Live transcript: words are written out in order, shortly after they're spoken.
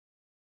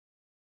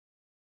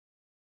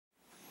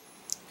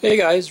Hey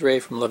guys,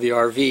 Ray from Love You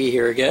RV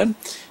here again,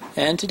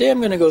 and today I'm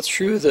going to go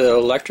through the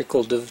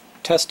electrical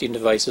testing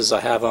devices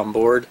I have on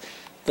board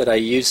that I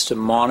use to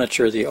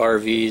monitor the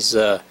RV's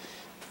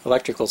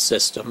electrical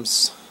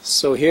systems.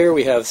 So here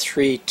we have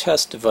three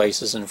test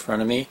devices in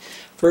front of me.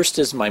 First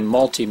is my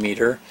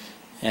multimeter,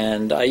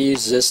 and I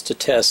use this to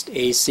test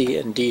AC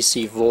and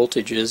DC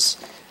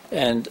voltages,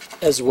 and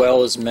as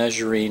well as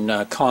measuring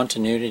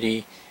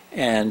continuity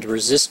and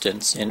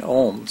resistance in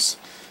ohms.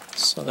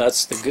 So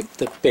that's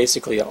the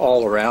basically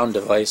all-around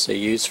device I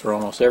use for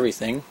almost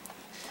everything.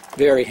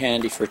 Very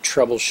handy for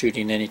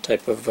troubleshooting any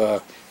type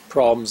of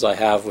problems I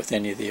have with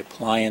any of the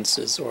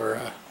appliances or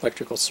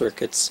electrical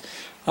circuits.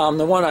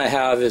 The one I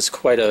have is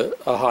quite a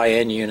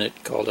high-end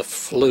unit called a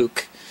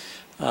Fluke,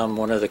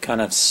 one of the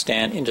kind of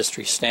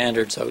industry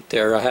standards out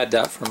there. I had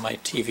that for my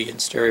TV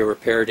and stereo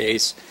repair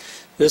days.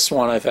 This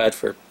one I've had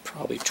for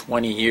probably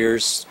 20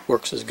 years,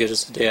 works as good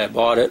as the day I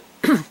bought it.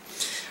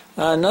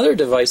 Another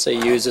device I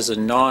use is a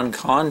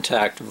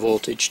non-contact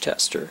voltage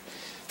tester.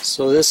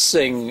 So this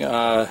thing,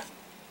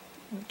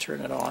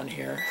 turn it on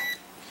here.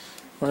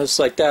 When it's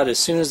like that, as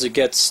soon as it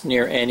gets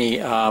near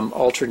any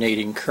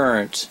alternating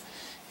current,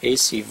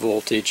 AC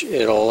voltage,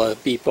 it'll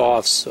beep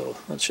off. So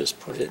let's just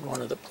put it in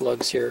one of the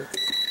plugs here.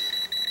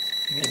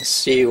 You can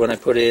see when I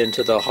put it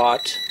into the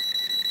hot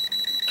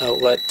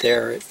outlet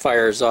there, it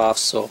fires off.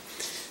 So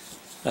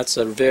that's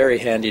a very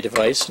handy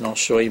device, and I'll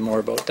show you more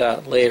about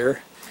that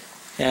later.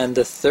 And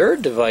the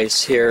third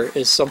device here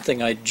is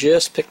something I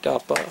just picked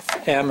up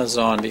off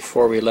Amazon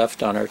before we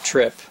left on our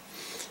trip,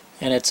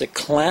 and it's a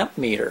clamp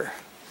meter.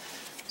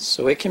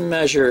 So it can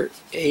measure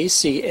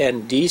AC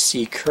and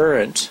DC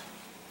current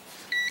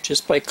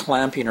just by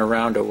clamping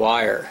around a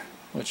wire,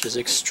 which is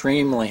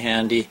extremely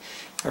handy.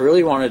 I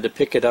really wanted to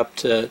pick it up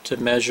to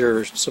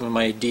measure some of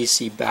my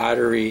DC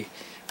battery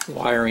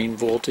wiring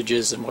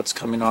voltages and what's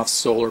coming off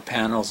solar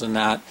panels and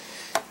that.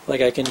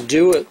 Like, I can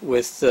do it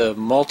with the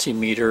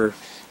multimeter.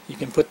 You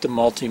can put the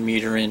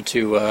multimeter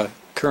into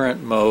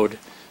current mode,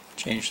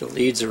 change the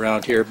leads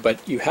around here,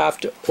 but you have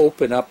to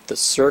open up the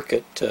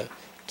circuit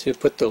to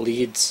put the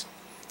leads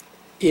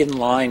in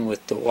line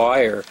with the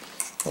wire,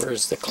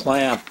 whereas the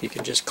clamp, you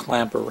can just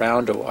clamp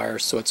around a wire,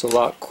 so it's a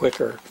lot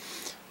quicker.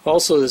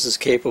 Also, this is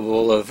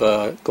capable of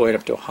going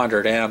up to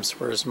 100 amps,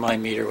 whereas my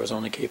meter was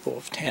only capable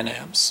of 10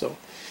 amps, so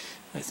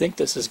I think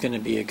this is going to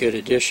be a good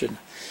addition.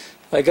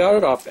 I got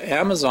it off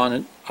Amazon,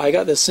 and I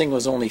got this thing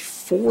was only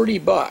 40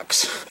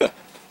 bucks.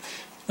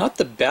 Not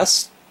the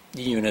best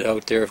unit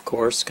out there, of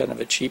course, kind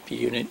of a cheap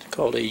unit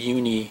called a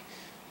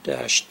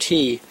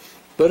UNI-T,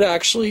 but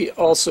actually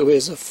also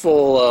is a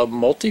full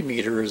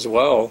multimeter as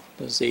well.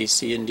 There's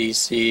AC and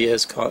DC,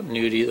 has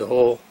continuity, the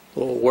whole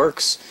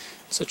works.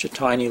 Such a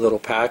tiny little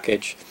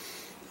package.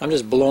 I'm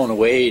just blown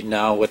away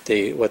now what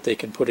they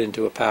can put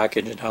into a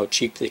package and how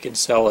cheap they can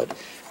sell it.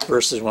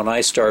 Versus when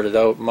I started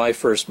out, my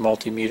first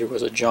multimeter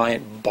was a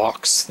giant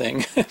box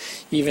thing,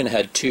 even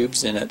had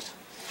tubes in it.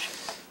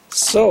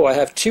 So I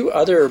have two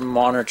other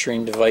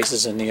monitoring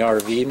devices in the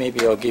RV.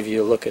 Maybe I'll give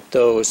you a look at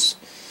those.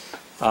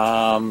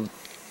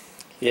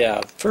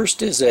 Yeah,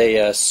 first is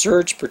a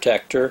surge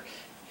protector,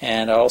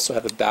 and I also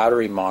have a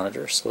battery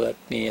monitor. So let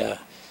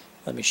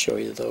me show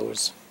you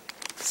those.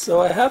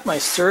 So I have my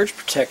surge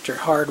protector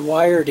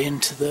hardwired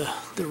into the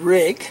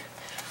rig.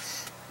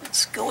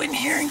 Let's go in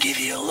here and give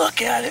you a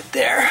look at it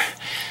there.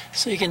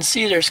 So you can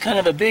see there's kind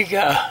of a big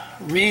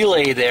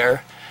relay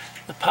there.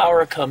 The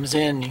power comes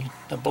in,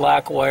 the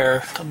black wire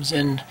comes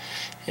in,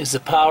 is the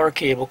power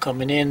cable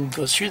coming in,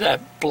 goes through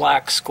that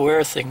black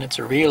square thing that's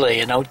a relay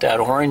and out that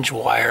orange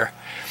wire,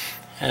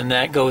 and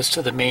that goes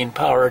to the main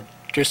power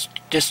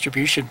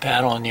distribution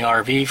panel in the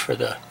RV for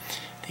the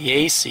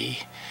AC.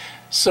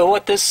 So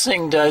what this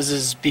thing does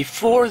is,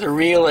 before the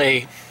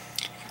relay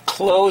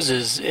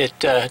closes, it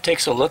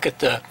takes a look at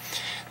the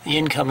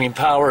incoming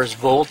power's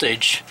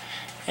voltage,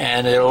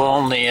 and it'll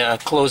only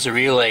close the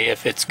relay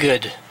if it's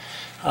good.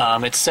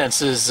 It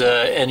senses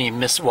any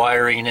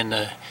miswiring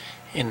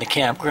in the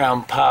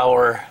campground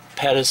power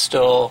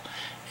pedestal.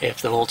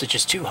 If the voltage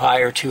is too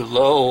high or too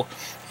low,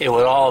 it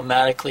would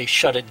automatically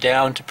shut it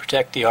down to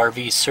protect the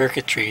RV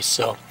circuitry.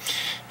 So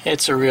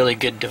it's a really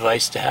good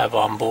device to have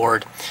on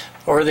board.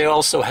 Or they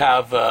also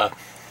have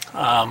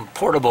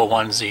portable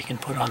ones that you can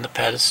put on the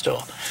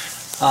pedestal.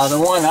 The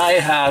one I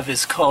have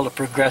is called a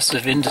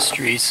Progressive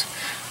Industries.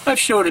 I've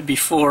showed it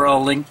before.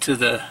 I'll link to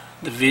the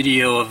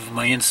video of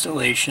my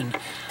installation.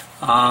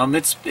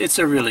 It's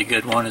a really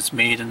good one. It's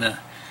made in the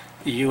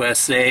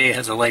USA,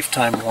 has a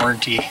lifetime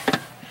warranty.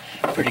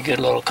 Pretty good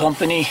little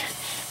company.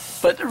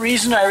 But the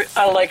reason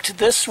I liked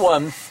this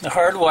one, the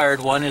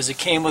hardwired one, is it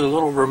came with a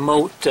little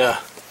remote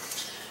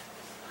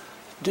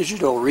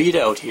digital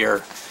readout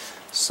here.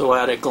 So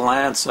at a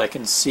glance I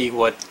can see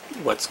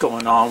what's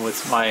going on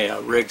with my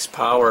rig's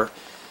power.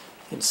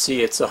 You can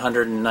see it's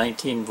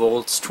 119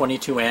 volts,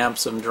 22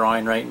 amps I'm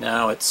drawing right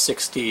now at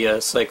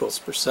 60 cycles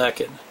per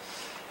second.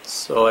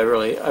 So I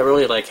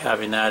really like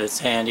having that. It's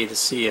handy to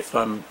see if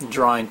I'm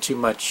drawing too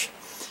much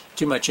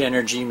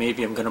energy.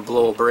 Maybe I'm going to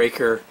blow a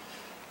breaker.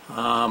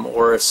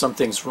 or if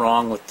something's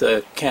wrong with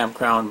the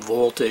campground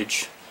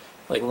voltage.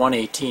 Like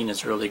 118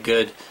 is really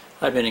good.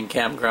 I've been in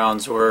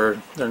campgrounds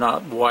where they're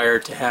not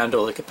wired to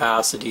handle the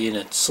capacity, and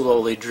it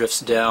slowly drifts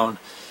down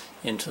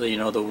into the,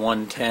 the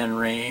 110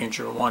 range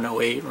or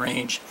 108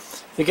 range.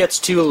 If it gets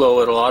too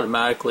low, it'll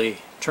automatically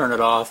turn it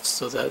off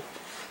so that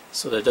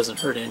it doesn't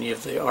hurt any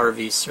of the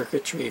RV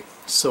circuitry.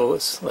 So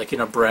it's like in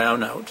a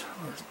brownout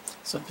or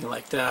something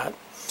like that.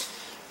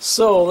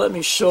 So let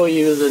me show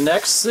you, the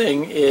next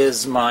thing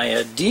is my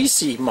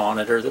DC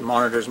monitor that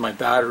monitors my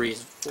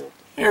batteries.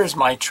 Here's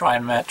my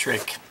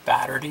trimetric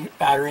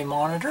battery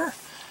monitor,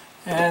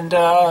 and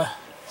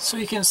so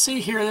you can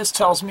see here, this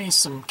tells me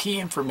some key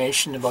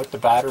information about the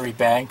battery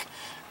bank.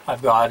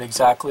 I've got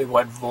exactly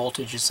what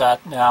voltage it's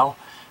at now,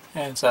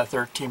 and it's at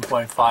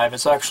 13.5.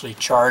 It's actually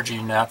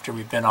charging after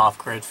we've been off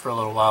grid for a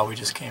little while. We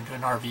just came to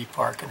an RV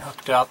park and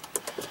hooked up.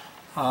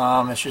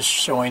 It's just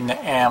showing the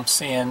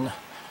amps in,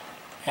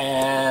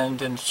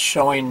 and it's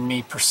showing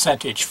me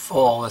percentage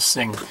full. This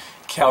thing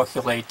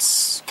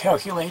calculates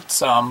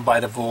by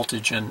the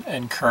voltage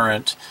and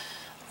current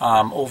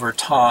over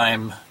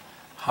time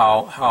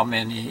how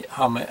many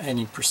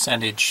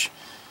percentage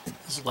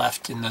is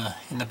left in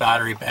the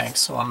battery bank.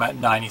 So I'm at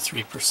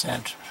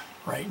 93%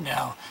 right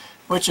now,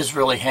 which is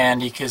really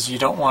handy because you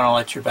don't want to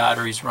let your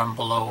batteries run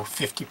below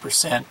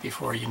 50%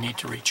 before you need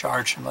to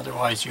recharge them.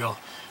 Otherwise you'll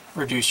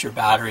reduce your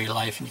battery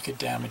life and you could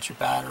damage your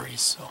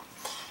batteries. So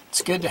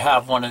it's good to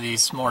have one of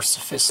these more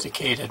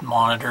sophisticated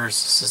monitors.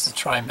 This is the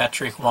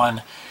trimetric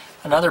one.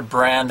 Another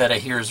brand that I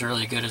hear is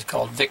really good is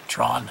called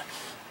Victron,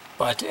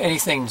 but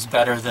anything's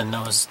better than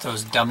those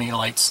dummy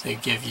lights they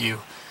give you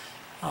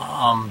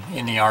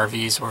in the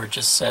RVs where it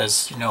just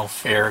says,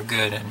 fair,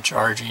 good, and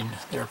charging.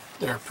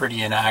 They're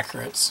pretty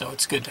inaccurate, so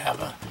it's good to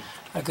have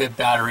a good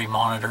battery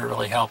monitor. It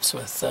really helps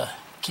with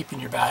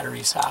keeping your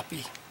batteries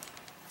happy.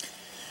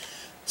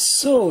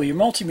 So your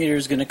multimeter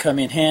is going to come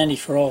in handy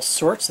for all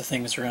sorts of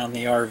things around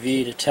the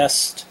RV to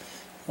test.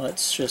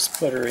 Let's just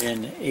put her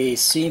in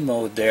AC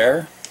mode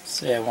there.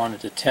 Say I wanted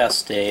to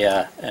test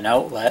an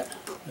outlet.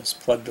 Let's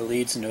plug the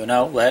leads into an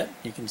outlet.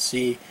 You can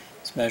see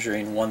it's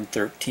measuring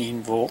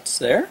 113 volts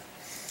there.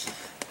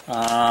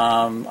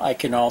 I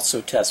can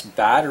also test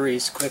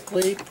batteries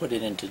quickly, put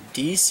it into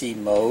DC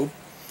mode,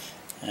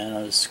 and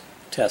I'll just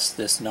test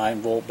this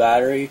 9-volt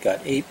battery.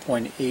 Got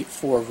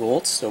 8.84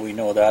 volts, so we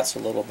know that's a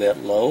little bit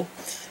low.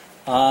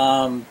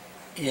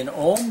 In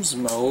Ohms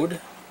mode,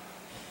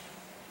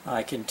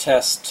 I can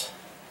test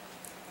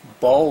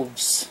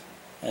bulbs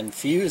and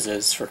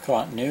fuses for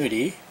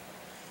continuity.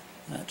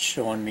 That's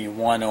showing me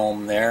 1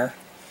 ohm there.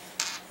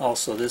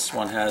 Also, this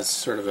one has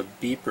sort of a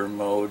beeper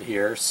mode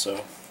here,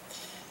 so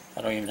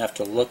I don't even have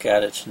to look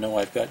at it to know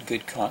I've got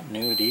good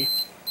continuity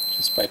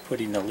just by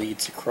putting the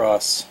leads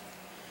across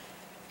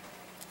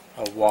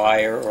a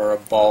wire or a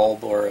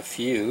bulb or a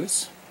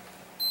fuse.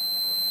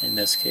 In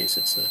this case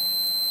it's a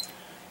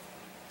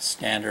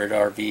standard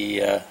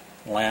RV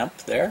lamp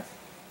there.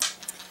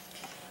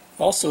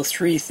 Also,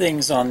 3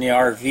 things on the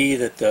RV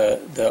that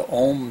the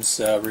Ohms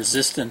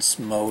resistance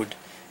mode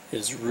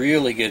is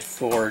really good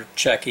for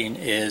checking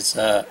is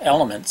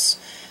elements.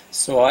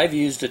 So I've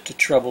used it to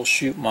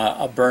troubleshoot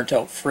a burnt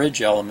out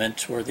fridge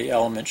element where the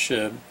element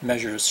should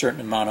measure a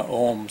certain amount of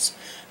ohms.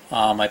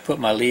 I put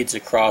my leads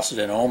across it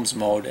in ohms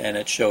mode and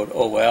it showed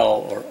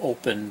OL, or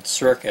open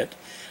circuit.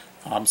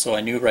 So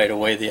I knew right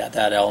away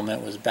that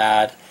element was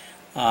bad.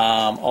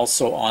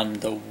 Also on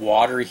the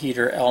water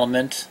heater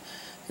element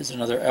is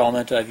another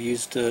element I've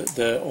used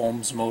the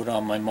ohms mode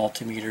on my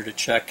multimeter to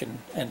check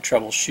and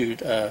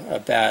troubleshoot a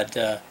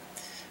bad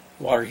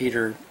water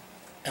heater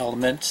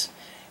element.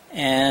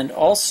 And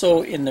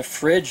also in the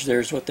fridge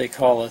there's what they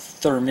call a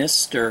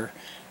thermistor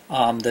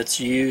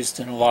that's used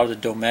in a lot of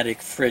the Dometic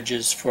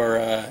fridges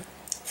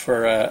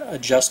for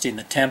adjusting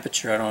the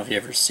temperature. I don't know if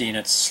you've ever seen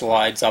it.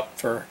 Slides up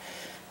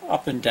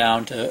and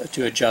down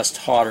to adjust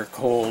hot or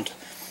cold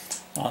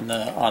on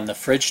the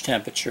fridge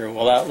temperature.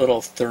 Well, that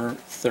little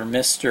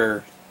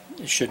thermistor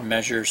should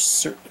measure,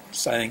 I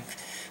think,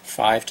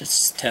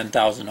 5,000 to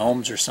 10,000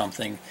 ohms or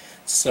something.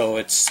 So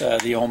it's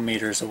the ohm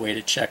meter is a way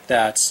to check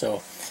that.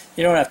 So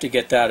you don't have to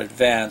get that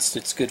advanced.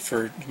 It's good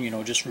for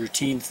just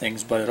routine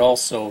things, but it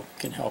also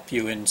can help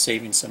you in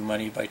saving some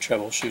money by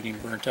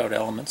troubleshooting burnt out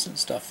elements and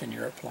stuff in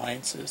your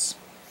appliances.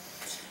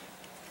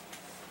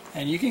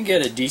 And you can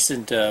get a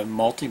decent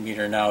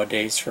multimeter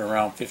nowadays for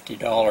around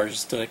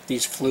 $50. Like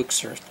these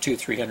Flukes are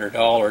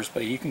 $200–300,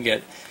 but you can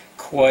get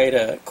quite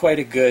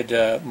a good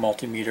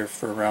multimeter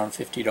for around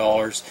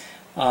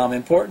 $50.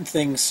 Important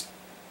things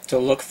to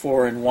look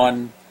for in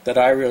one that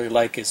I really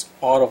like is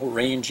Audible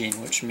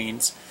Ranging, which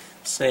means,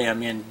 say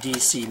I'm in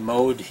DC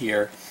mode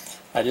here,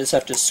 I just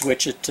have to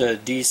switch it to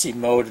DC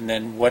mode, and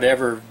then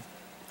whatever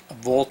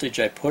voltage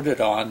I put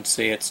it on,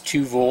 say it's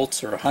 2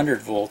 volts or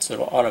 100 volts,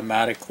 it'll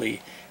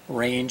automatically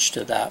range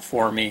to that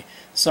for me.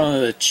 Some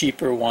of the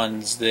cheaper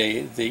ones,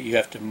 you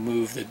have to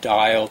move the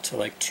dial to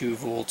like 2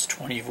 volts,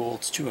 20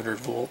 volts, 200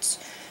 volts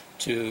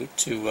to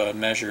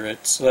measure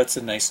it. So that's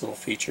a nice little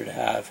feature to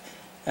have.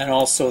 And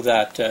also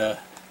that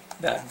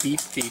that beep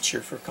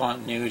feature for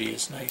continuity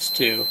is nice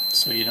too,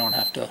 so you don't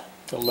have to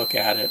look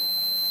at it.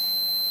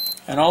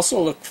 And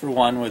also look for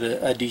one with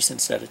a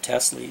decent set of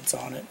test leads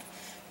on it.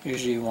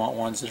 Usually you want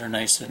ones that are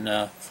nice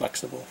and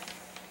flexible.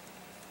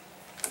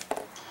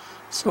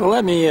 So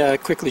let me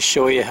quickly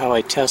show you how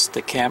I test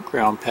the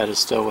campground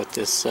pedestal with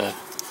this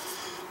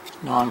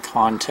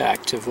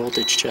non-contact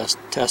voltage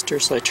tester.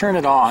 So I turn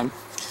it on,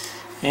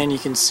 and you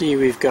can see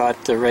we've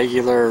got the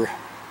regular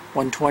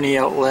 120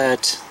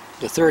 outlet,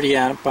 the 30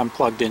 amp I'm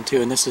plugged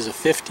into, and this is a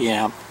 50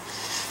 amp.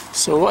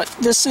 So what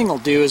this thing will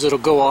do is it'll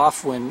go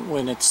off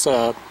when it's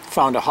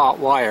found a hot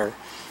wire.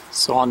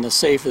 So on the,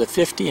 say for the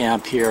 50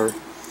 amp here,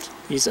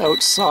 these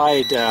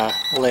outside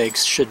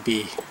legs should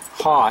be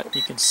hot.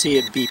 You can see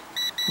it beep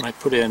when I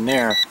put it in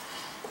there.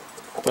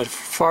 But as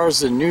far as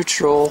the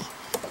neutral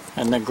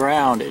and the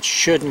ground, it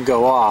shouldn't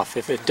go off.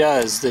 If it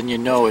does, then you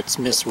know it's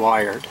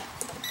miswired.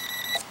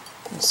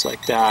 Just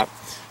like that.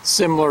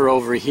 Similar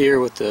over here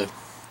with the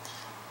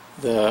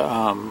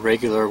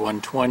regular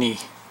 120.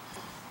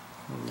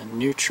 And the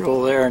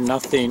neutral there,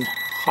 nothing.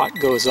 Hot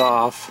goes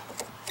off.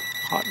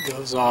 Hot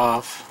goes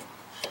off.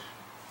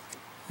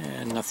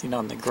 And nothing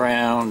on the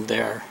ground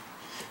there.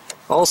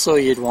 Also,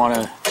 you'd want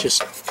to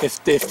just,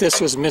 if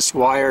this was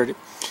miswired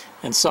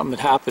and something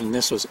had happened and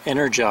this was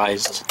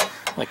energized,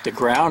 like the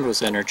ground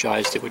was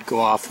energized, it would go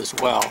off as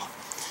well.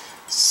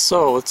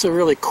 So it's a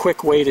really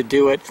quick way to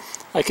do it.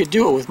 I could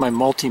do it with my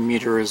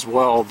multimeter as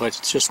well, but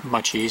it's just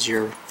much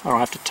easier. I don't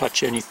have to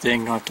touch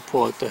anything, don't have to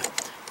pull out the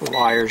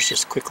wires,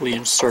 just quickly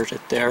insert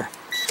it there.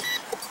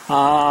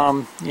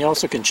 You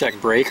also can check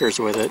breakers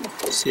with it,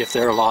 see if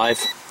they're alive.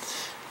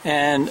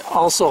 And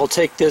also I'll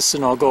take this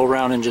and I'll go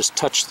around and just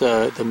touch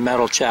the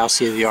metal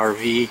chassis of the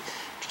RV,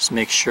 just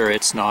make sure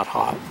it's not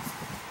hot.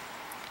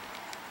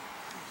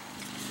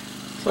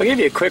 So I'll give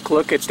you a quick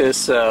look at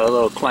this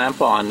little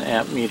clamp-on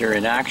amp meter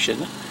in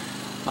action.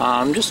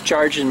 I'm just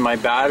charging my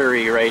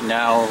battery right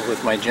now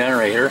with my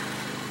generator.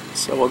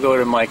 So we'll go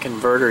to my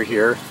converter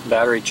here,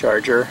 battery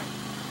charger.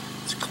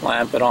 Let's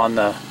clamp it on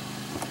the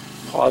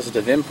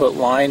positive input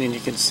line, and you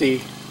can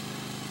see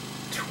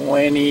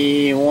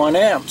 21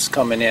 amps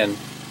coming in.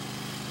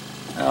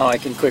 Now I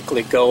can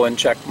quickly go and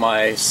check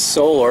my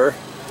solar.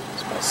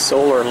 It's my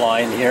solar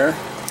line here.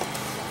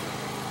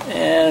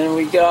 And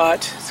we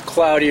got, it's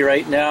cloudy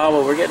right now,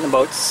 but we're getting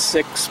about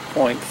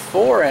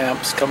 6.4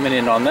 amps coming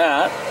in on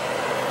that.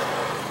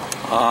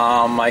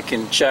 I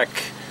can check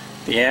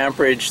the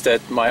amperage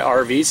that my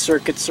RV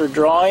circuits are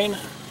drawing.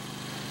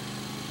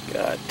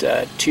 Got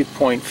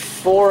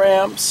 2.4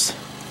 amps.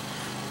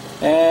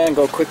 And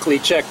go quickly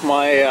check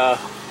my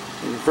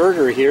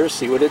inverter here,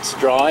 see what it's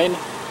drawing.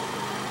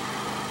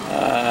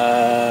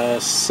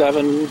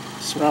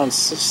 Around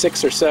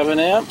 6 or 7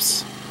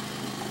 amps.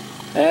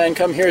 And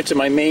come here to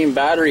my main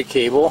battery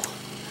cable,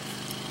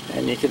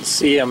 and you can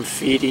see I'm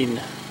feeding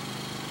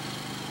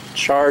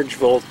charge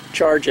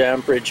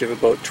amperage of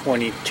about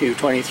 22,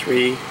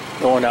 23,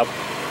 going up.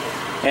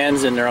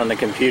 Hands in there on the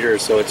computer,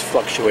 so it's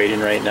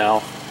fluctuating right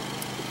now.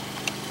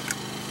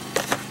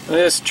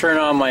 Let's turn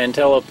on my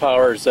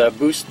IntelliPower's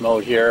boost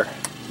mode here.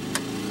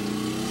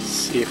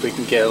 See if we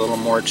can get a little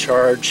more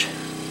charge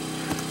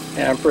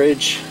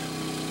amperage.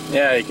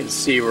 Yeah, you can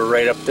see we're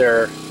right up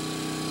there,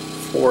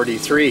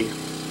 43.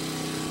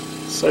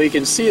 So you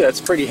can see that's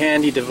a pretty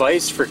handy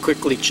device for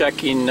quickly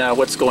checking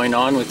what's going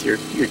on with your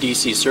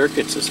DC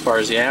circuits as far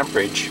as the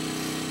amperage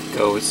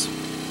goes.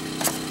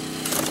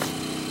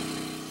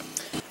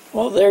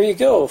 Well, there you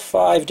go.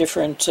 5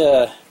 different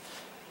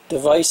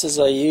devices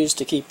I use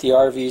to keep the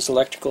RV's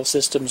electrical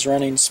systems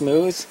running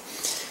smooth.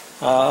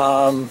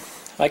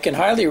 I can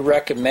highly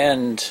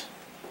recommend,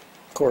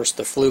 of course,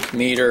 the Fluke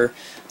meter.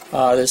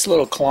 This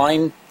little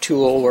Klein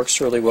tool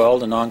works really well,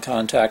 the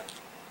non-contact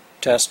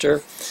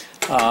tester.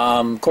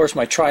 Of course,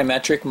 my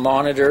trimetric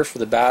monitor for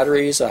the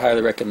batteries, I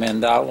highly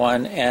recommend that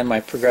one, and my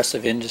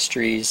Progressive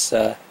Industries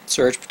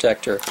surge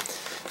protector.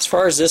 As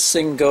far as this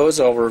thing goes,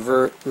 I'll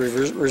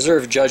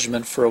reserve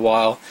judgment for a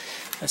while.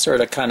 I sort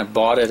of kind of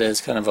bought it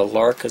as kind of a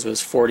lark because it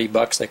was 40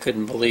 bucks. I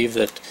couldn't believe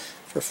that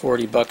for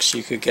 40 bucks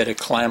you could get a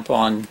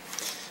clamp-on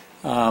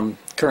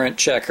current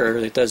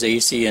checker that does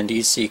AC and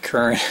DC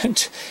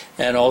current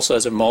and also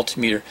has a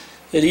multimeter.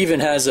 It even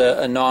has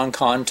a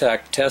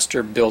non-contact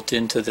tester built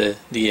into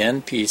the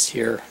end piece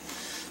here.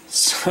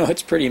 So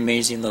it's a pretty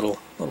amazing little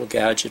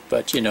gadget,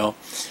 but you know,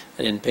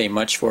 I didn't pay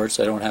much for it,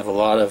 so I don't have a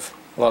lot of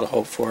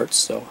hope for it.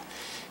 So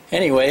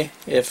anyway,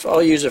 if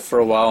I'll use it for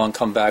a while and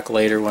come back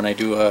later when I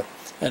do an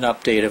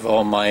update of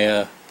all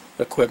my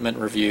equipment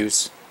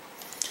reviews.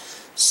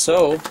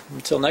 So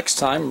until next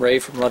time, Ray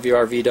from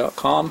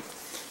loveyourrv.com.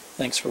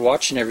 Thanks for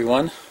watching,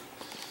 everyone.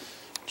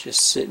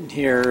 Just sitting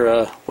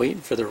here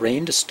waiting for the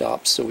rain to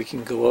stop so we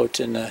can go out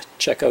and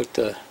check out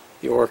the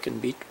Oregon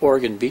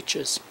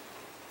beaches.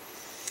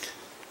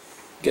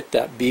 Get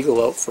that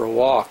beagle out for a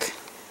walk.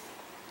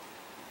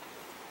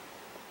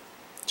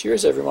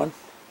 Cheers, everyone.